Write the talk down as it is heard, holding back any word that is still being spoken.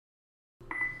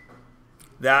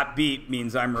that beep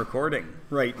means I'm recording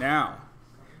right now.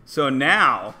 So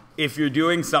now, if you're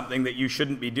doing something that you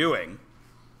shouldn't be doing,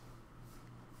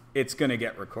 it's going to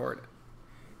get recorded.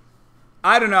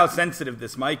 I don't know how sensitive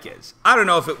this mic is. I don't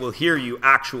know if it will hear you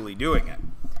actually doing it.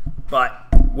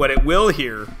 But what it will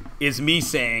hear is me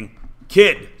saying,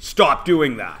 kid, stop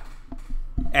doing that.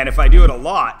 And if I do it a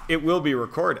lot, it will be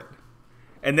recorded.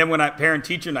 And then when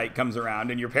parent-teacher night comes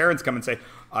around and your parents come and say,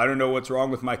 I don't know what's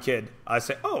wrong with my kid, I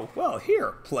say, oh, well,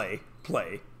 here, play,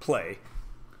 play, play.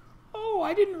 Oh,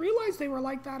 I didn't realize they were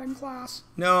like that in class.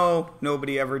 No,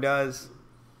 nobody ever does.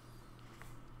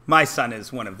 My son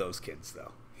is one of those kids,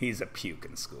 though. He's a puke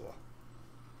in school.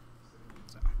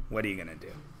 So, what are you going to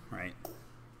do, right?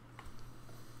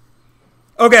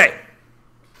 Okay.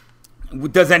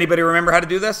 Does anybody remember how to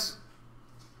do this?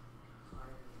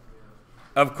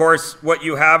 Of course, what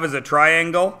you have is a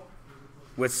triangle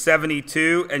with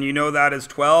 72, and you know that is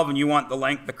 12, and you want the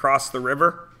length across the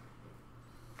river.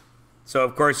 So,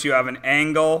 of course, you have an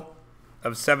angle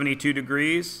of 72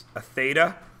 degrees, a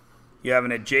theta. You have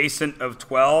an adjacent of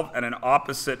 12 and an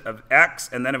opposite of x.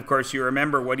 And then, of course, you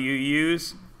remember, what do you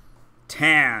use?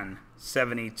 Tan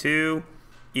 72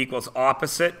 equals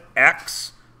opposite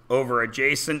x over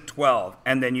adjacent 12.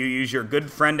 And then you use your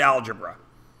good friend algebra.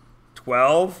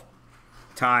 12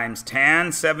 times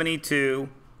tan 72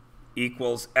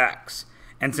 equals x.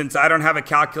 And since I don't have a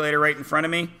calculator right in front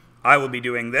of me, I will be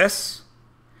doing this.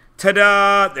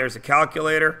 Ta-da! There's a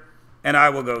calculator. And I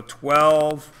will go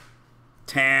 12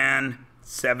 tan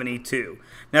 72.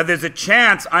 Now, there's a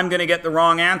chance I'm going to get the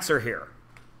wrong answer here.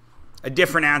 A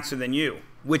different answer than you,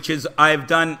 which is I've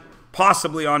done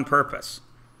possibly on purpose.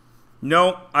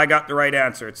 No, I got the right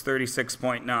answer. It's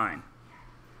 36.9.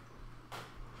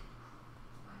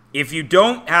 If you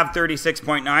don't have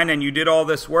 36.9 and you did all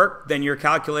this work, then your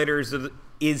calculator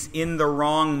is in the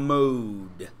wrong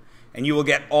mode. And you will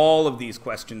get all of these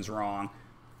questions wrong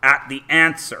at the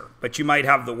answer, but you might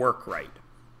have the work right.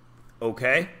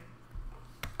 Okay?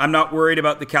 I'm not worried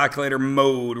about the calculator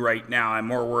mode right now. I'm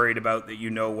more worried about that you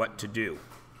know what to do.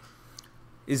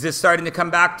 Is this starting to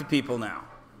come back to people now?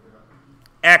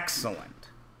 Excellent.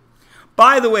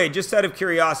 By the way, just out of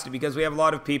curiosity, because we have a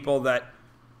lot of people that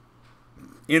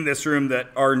in this room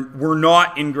that were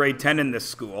not in grade 10 in this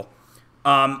school,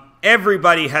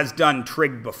 everybody has done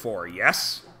trig before,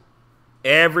 yes?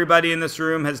 Everybody in this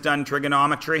room has done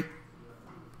trigonometry?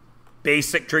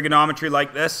 Basic trigonometry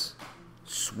like this?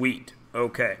 Sweet.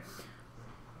 Okay.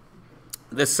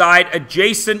 The side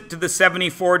adjacent to the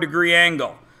 74-degree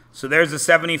angle. So there's a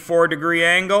 74-degree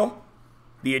angle.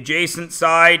 The adjacent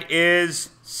side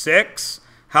is 6.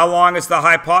 How long is the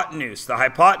hypotenuse? The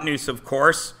hypotenuse, of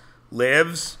course,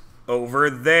 lives over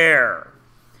there.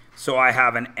 So I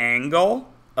have an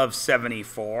angle of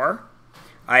 74.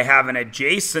 I have an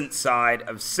adjacent side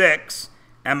of 6.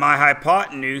 And my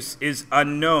hypotenuse is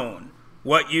unknown.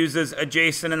 What uses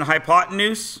adjacent and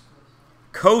hypotenuse?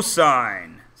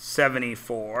 Cosine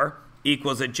 74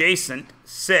 equals adjacent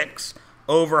 6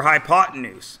 over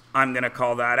hypotenuse. I'm going to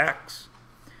call that x.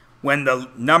 When the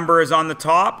number is on the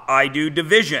top, I do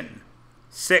division.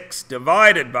 6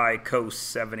 divided by cos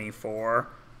 74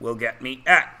 will get me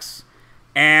x.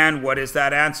 And what is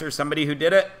that answer? Somebody who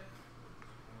did it?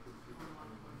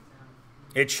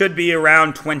 It should be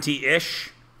around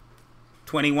 20-ish.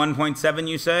 21.7,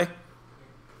 you say?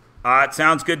 It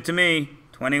sounds good to me.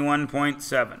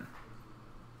 21.7.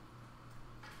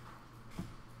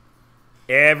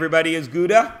 Everybody is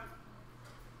Gouda?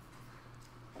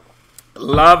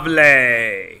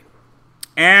 Lovely.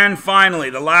 And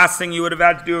finally, the last thing you would have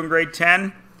had to do in grade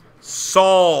 10,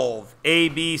 solve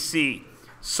ABC.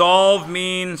 Solve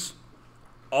means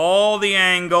all the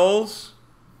angles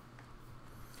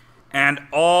and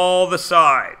all the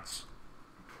sides.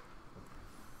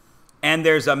 And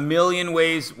there's a million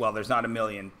ways, well, there's not a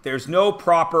million. There's no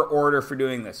proper order for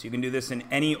doing this. You can do this in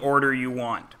any order you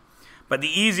want. But the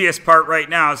easiest part right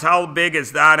now is how big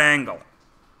is that angle?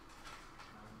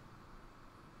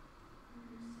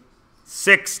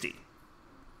 60.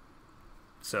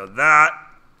 So that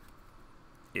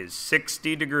is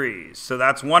 60 degrees. So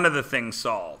that's one of the things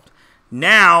solved.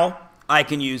 Now I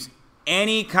can use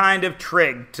any kind of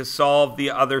trig to solve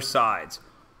the other sides.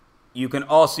 You can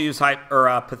also use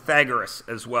Pythagoras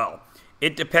as well.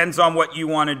 It depends on what you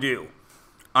want to do.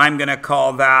 I'm going to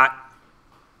call that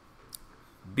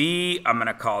B. I'm going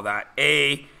to call that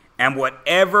A. And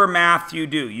whatever math you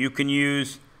do, you can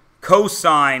use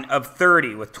cosine of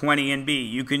 30 with 20 in B.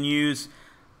 You can use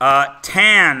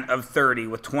tan of 30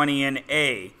 with 20 in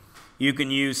A. You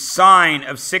can use sine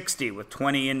of 60 with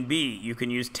 20 in B. You can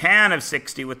use tan of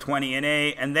 60 with 20 in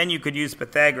A, and then you could use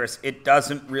Pythagoras. It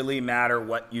doesn't really matter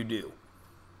what you do.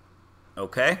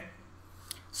 Okay?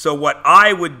 So what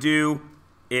I would do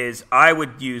is I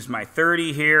would use my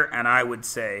 30 here, and I would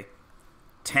say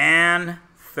tan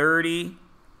 30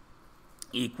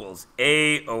 equals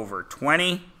A over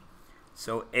 20.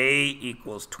 So A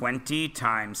equals 20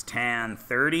 times tan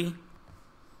 30.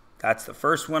 That's the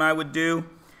first one I would do.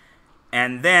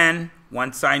 And then,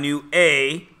 once I knew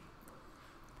A,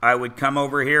 I would come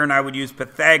over here and I would use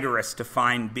Pythagoras to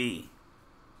find B.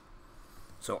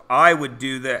 So I would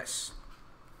do this.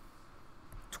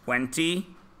 20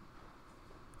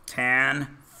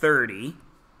 tan 30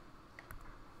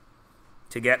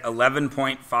 to get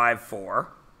 11.54.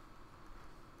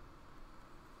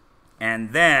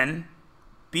 And then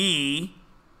B,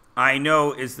 I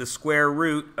know, is the square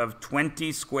root of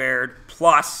 20 squared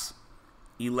plus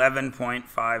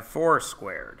 11.54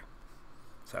 squared.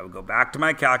 So I would go back to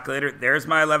my calculator. There's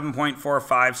my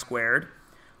 11.45 squared.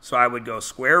 So I would go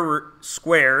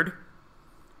squared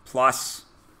plus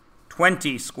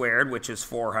 20 squared, which is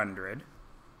 400.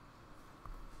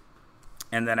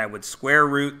 And then I would square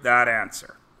root that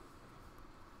answer.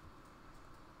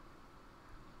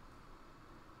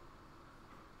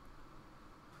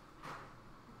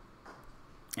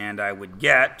 And I would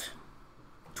get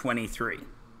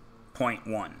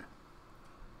 23.1.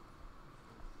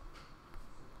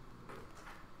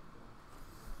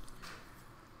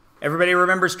 Everybody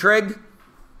remembers trig?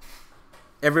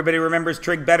 Everybody remembers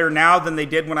trig better now than they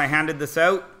did when I handed this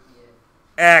out? Yeah.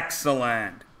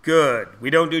 Excellent. Good. We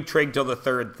don't do trig till the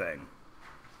third thing.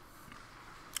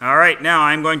 All right, now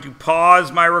I'm going to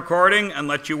pause my recording and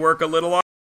let you work a little on.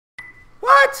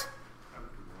 What?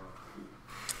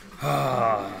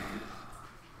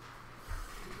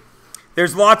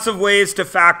 There's lots of ways to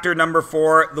factor number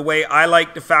 4. The way I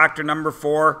like to factor number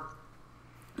 4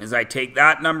 is I take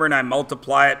that number and I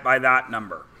multiply it by that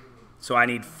number. So I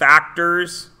need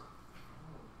factors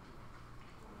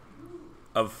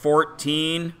of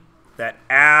 14 that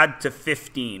add to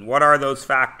 15. What are those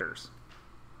factors?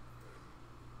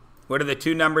 What are the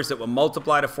two numbers that will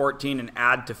multiply to 14 and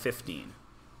add to 15?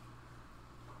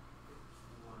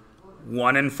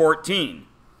 1 and 14.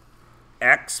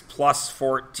 X plus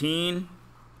 14,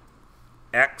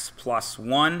 x plus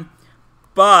 1.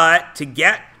 But to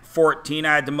get 14,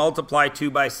 I had to multiply 2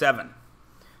 by 7.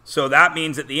 So that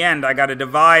means at the end, I got to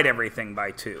divide everything by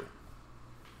 2.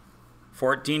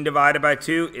 14 divided by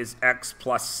 2 is x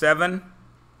plus 7.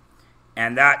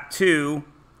 And that 2,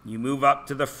 you move up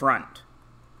to the front.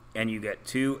 And you get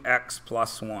 2x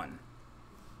plus 1.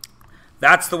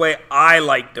 That's the way I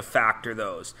like to factor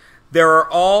those. There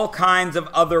are all kinds of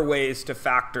other ways to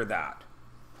factor that.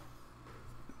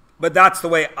 But that's the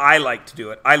way I like to do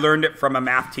it. I learned it from a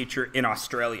math teacher in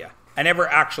Australia. I never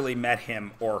actually met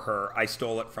him or her. I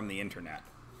stole it from the internet.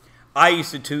 I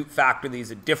used to factor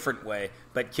these a different way,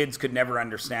 but kids could never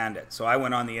understand it. So I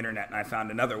went on the internet and I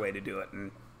found another way to do it,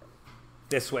 and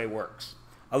this way works.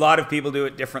 A lot of people do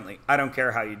it differently. I don't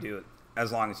care how you do it,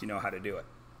 as long as you know how to do it.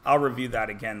 I'll review that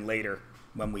again later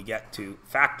when we get to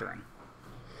factoring.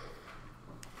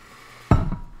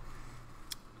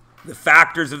 The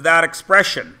factors of that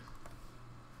expression.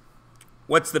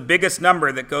 What's the biggest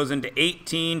number that goes into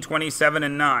 18, 27,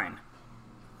 and 9?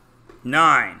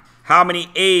 9. How many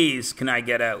A's can I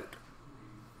get out?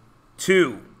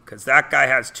 2, because that guy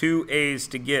has 2 A's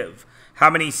to give.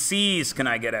 How many C's can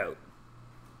I get out?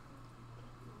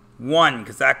 1,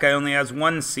 because that guy only has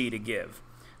 1 C to give.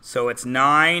 So it's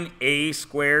 9A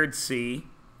squared C,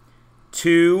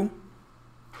 2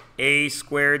 A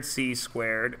squared C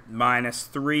squared minus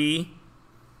 3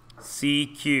 C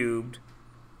cubed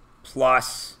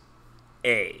plus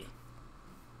A.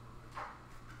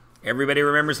 Everybody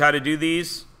remembers how to do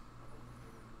these?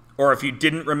 Or if you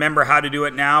didn't remember how to do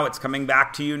it now, it's coming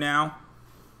back to you now.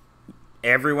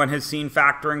 Everyone has seen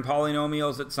factoring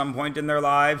polynomials at some point in their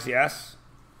lives, yes?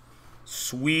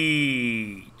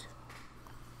 Sweet.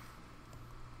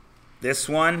 This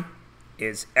one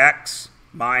is x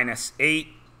minus 8,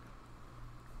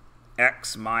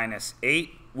 x minus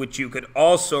 8, which you could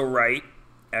also write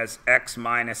as x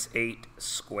minus 8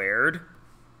 squared.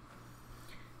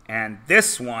 And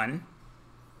this one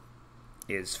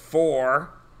is 4x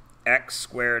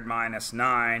squared minus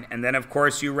 9. And then, of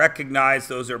course, you recognize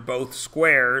those are both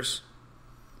squares.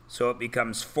 So it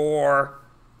becomes 4x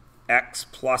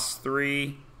plus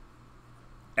 3,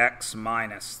 x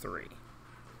minus 3.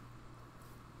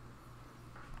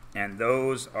 And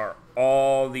those are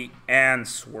all the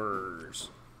answers.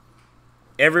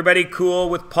 Everybody cool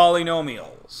with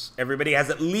polynomials? Everybody has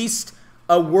at least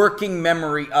a working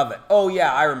memory of it. Oh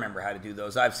yeah, I remember how to do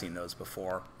those. I've seen those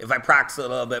before. If I practice a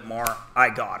little bit more,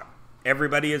 I got them.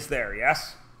 Everybody is there,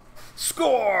 yes?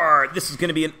 Score! This is going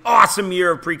to be an awesome year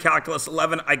of Pre-Calculus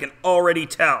 11. I can already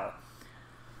tell.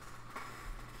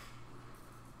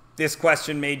 This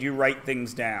question made you write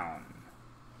things down.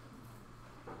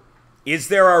 Is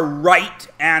there a right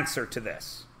answer to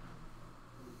this?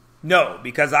 No,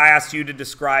 because I asked you to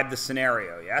describe the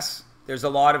scenario, yes? There's a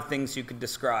lot of things you could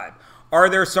describe. Are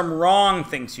there some wrong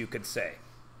things you could say?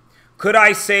 Could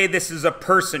I say this is a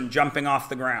person jumping off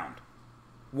the ground?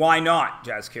 Why not,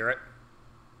 Jazz Carrot?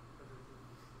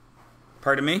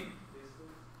 Pardon me?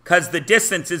 Because the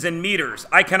distance is in meters.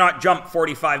 I cannot jump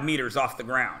 45 meters off the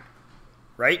ground.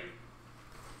 Right?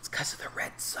 It's because of the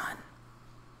red sun.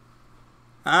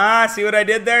 Ah, see what I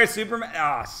did there? Superman.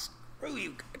 Ah, screw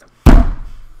you.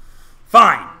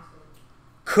 Fine.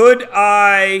 Could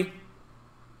I...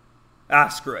 Ah,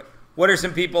 screw it. What are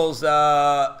some people's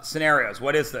scenarios?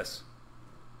 What is this?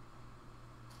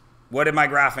 What am I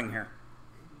graphing here?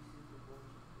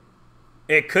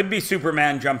 It could be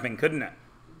Superman jumping, couldn't it?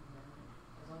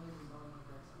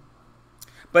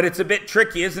 But it's a bit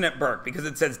tricky, isn't it, Burke? Because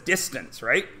it says distance,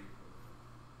 right?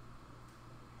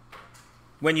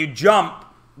 When you jump,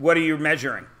 what are you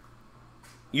measuring?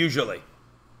 Usually.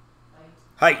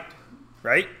 Height,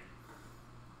 right?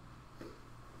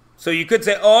 So you could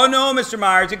say, oh no, Mr.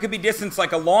 Myers, it could be distance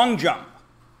like a long jump.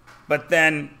 But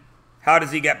then, how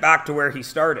does he get back to where he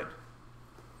started?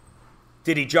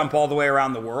 Did he jump all the way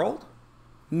around the world?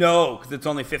 No, because it's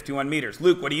only 51 meters.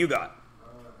 Luke, what do you got?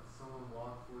 Someone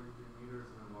walked 43 meters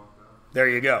and then walked out. There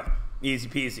you go. Easy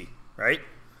peasy, right?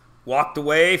 Walked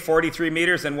away 43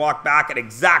 meters and walked back at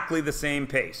exactly the same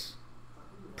pace.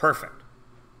 Perfect.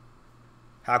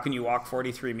 How can you walk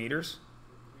 43 meters?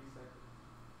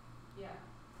 Yeah.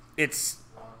 It's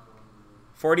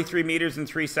 43 meters in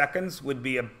 3 seconds would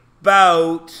be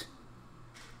about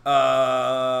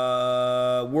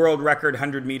world record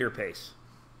 100-meter pace.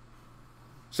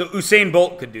 So Usain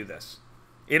Bolt could do this.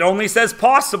 It only says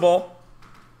possible.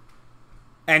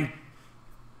 And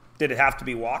did it have to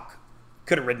be walk?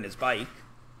 Could have ridden his bike,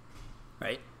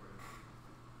 right?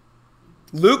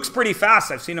 Luke's pretty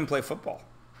fast. I've seen him play football.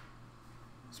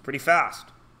 He's pretty fast.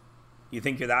 You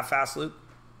think you're that fast, Luke?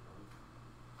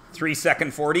 3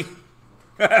 second 40?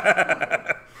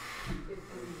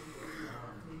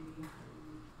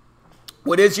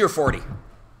 What is your 40?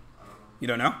 You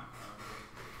don't know?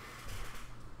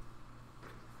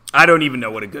 I don't even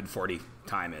know what a good 40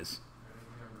 time is.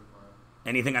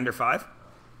 Anything under 5?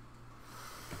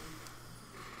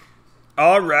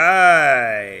 All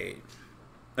right.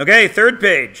 Okay, third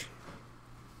page.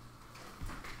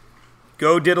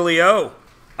 Go diddly-o.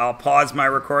 I'll pause my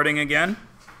recording again.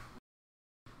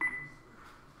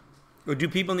 Or do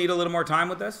people need a little more time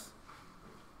with this?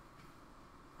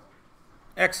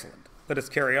 Excellent. Let us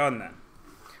carry on then.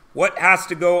 What has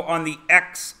to go on the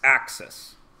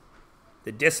x-axis?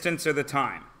 The distance or the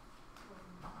time?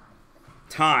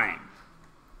 Time.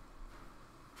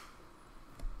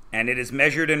 And it is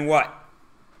measured in what?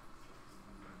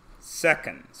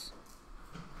 Seconds.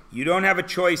 You don't have a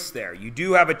choice there. You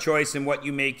do have a choice in what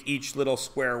you make each little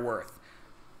square worth.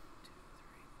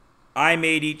 I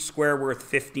made each square worth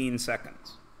 15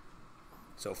 seconds.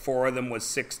 So 4 of them was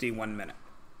 61 minutes.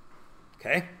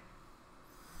 Okay?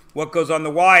 What goes on the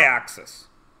y-axis?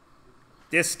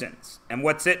 Distance. And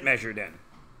what's it measured in?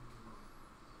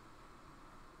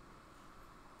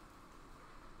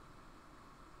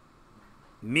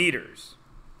 Meters.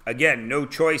 Again, no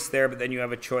choice there, but then you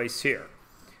have a choice here.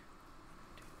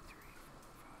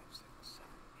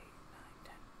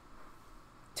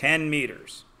 10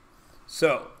 meters.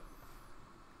 So,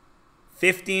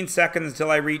 15 seconds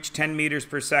until I reach 10 meters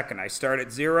per second. I start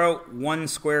at 0. 1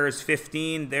 square is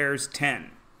 15. There's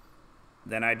 10.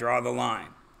 Then I draw the line.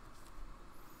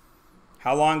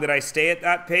 How long did I stay at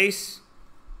that pace?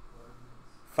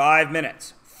 5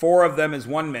 minutes. 4 of them is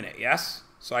 1 minute, yes?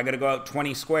 So I got to go out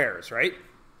 20 squares, right?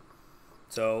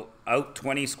 So out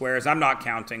 20 squares. I'm not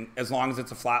counting. As long as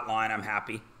it's a flat line, I'm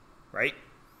happy, right?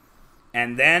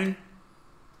 And then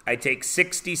I take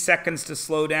 60 seconds to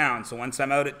slow down. So once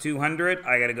I'm out at 200,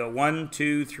 I got to go 1,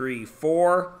 2, 3,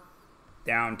 4,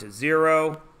 down to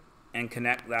 0, and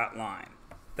connect that line.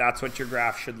 That's what your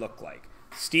graph should look like.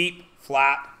 Steep,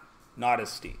 flat, not as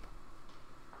steep.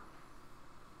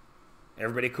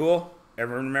 Everybody cool?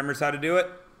 Everyone remembers how to do it?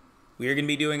 We are going to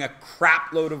be doing a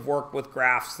crap load of work with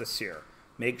graphs this year.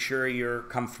 Make sure you're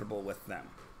comfortable with them.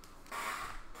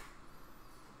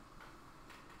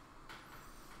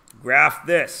 Graph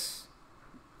this.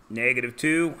 negative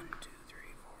 2, 1, 2, 3,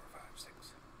 4, 5, 6,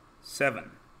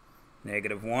 7,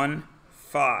 negative 1,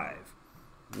 5,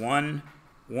 1,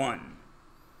 1,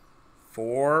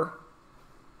 4,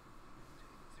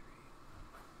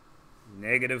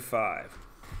 negative 5.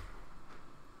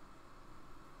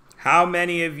 How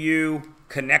many of you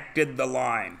connected the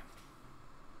line?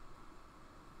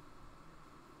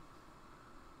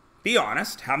 Be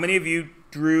honest. How many of you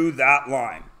drew that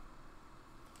line?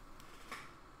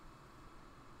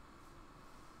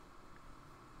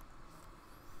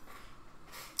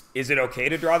 Is it okay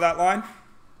to draw that line?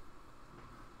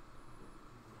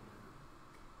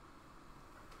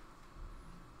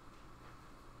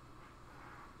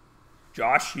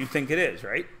 Josh, you think it is,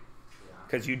 right?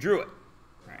 Because you drew it.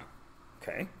 Right.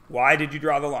 Okay. Why did you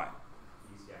draw the line?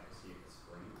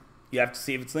 You have to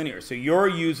see if it's linear. So you're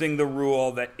using the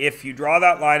rule that if you draw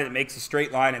that line and it makes a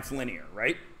straight line, it's linear,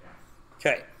 right? Yeah.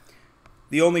 Okay.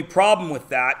 The only problem with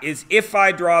that is if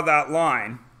I draw that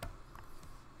line,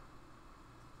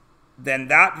 then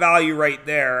that value right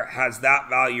there has that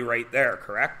value right there,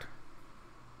 correct?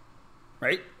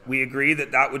 Right? We agree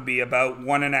that that would be about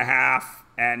 1.5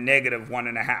 and negative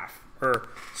 1.5. Or,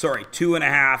 sorry,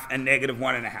 2.5 and negative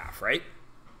 1.5, right?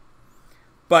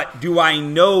 But do I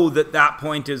know that that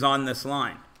point is on this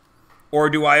line? Or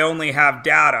do I only have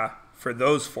data for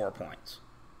those 4 points?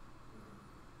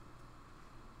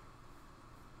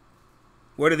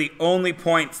 What are the only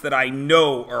points that I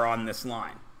know are on this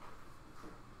line?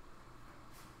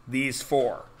 These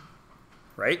 4,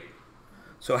 right?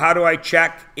 So how do I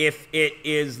check if it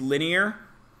is linear?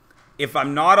 If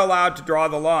I'm not allowed to draw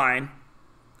the line,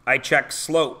 I check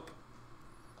slope.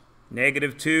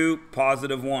 Negative 2,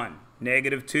 positive 1.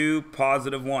 Negative 2,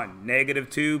 positive 1. Negative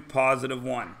 2, positive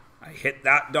 1. I hit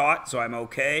that dot, so I'm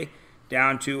okay.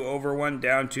 Down 2 over 1,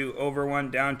 down 2 over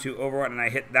 1, down 2 over 1, and I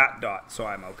hit that dot, so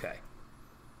I'm okay.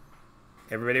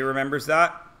 Everybody remembers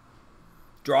that?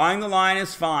 Drawing the line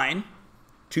is fine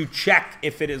to check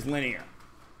if it is linear.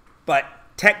 But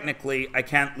technically, I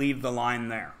can't leave the line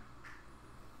there.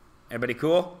 Everybody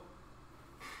cool?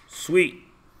 Sweet.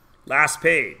 Last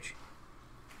page.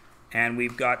 And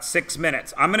we've got 6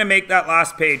 minutes. I'm going to make that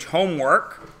last page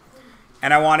homework.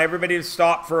 And I want everybody to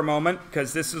stop for a moment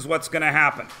because this is what's going to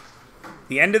happen. At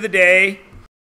the end of the day,